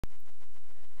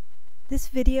This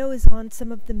video is on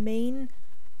some of the main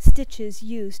stitches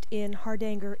used in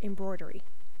hardanger embroidery.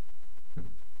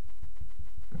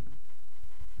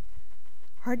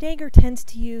 Hardanger tends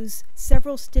to use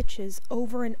several stitches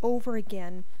over and over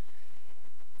again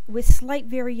with slight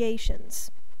variations.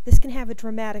 This can have a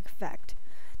dramatic effect.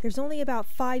 There's only about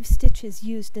 5 stitches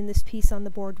used in this piece on the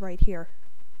board right here.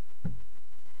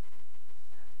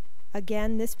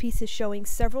 Again, this piece is showing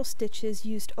several stitches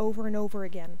used over and over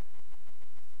again.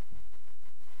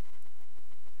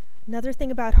 Another thing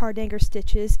about hardanger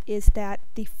stitches is that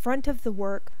the front of the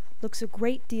work looks a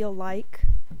great deal like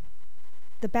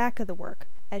the back of the work,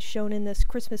 as shown in this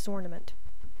Christmas ornament.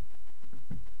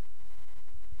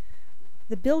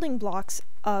 The building blocks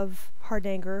of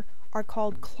hardanger are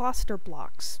called cluster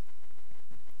blocks.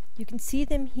 You can see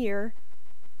them here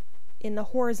in the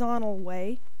horizontal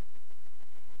way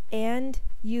and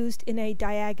used in a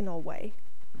diagonal way.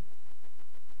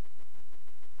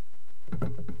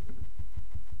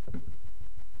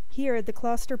 Here the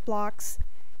cluster blocks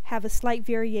have a slight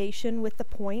variation with the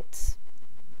points,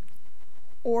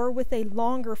 or with a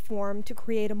longer form to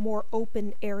create a more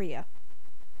open area.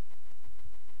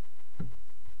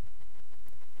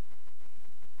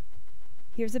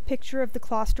 Here's a picture of the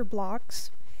cluster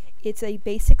blocks. It's a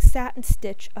basic satin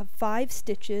stitch of 5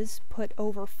 stitches put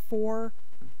over 4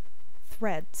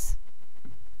 threads.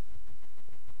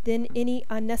 Then any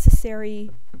unnecessary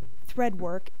thread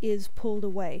work is pulled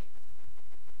away.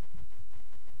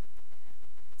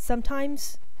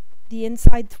 Sometimes the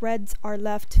inside threads are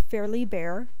left fairly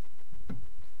bare,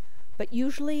 but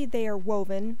usually they are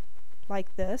woven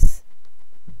like this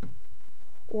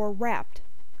or wrapped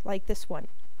like this one.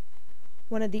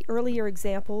 One of the earlier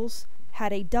examples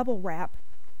had a double wrap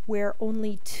where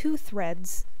only 2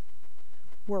 threads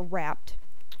were wrapped,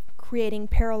 creating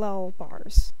parallel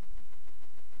bars.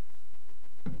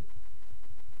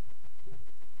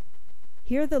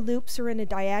 Here the loops are in a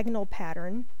diagonal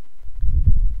pattern.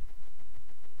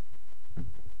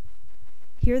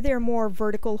 Here they're more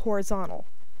vertical horizontal.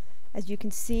 As you can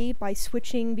see by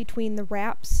switching between the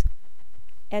wraps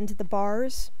and the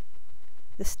bars,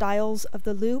 the styles of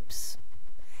the loops,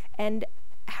 and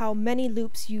how many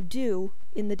loops you do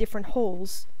in the different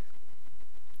holes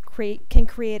can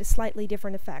create a slightly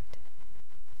different effect.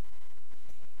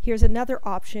 Here's another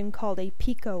option called a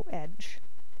picot edge.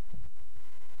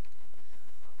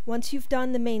 Once you've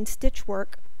done the main stitch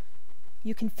work,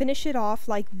 you can finish it off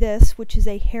like this, which is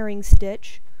a herring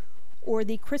stitch, or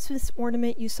the Christmas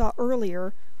ornament you saw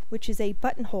earlier, which is a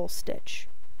buttonhole stitch.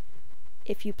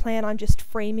 If you plan on just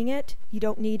framing it, you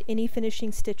don't need any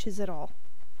finishing stitches at all.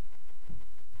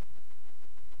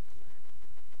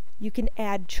 You can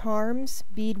add charms,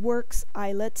 beadworks,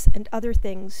 eyelets, and other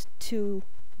things to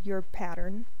your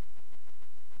pattern.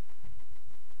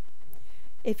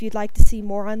 If you'd like to see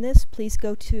more on this, please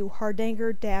go to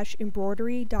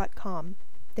hardanger-embroidery.com.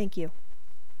 Thank you.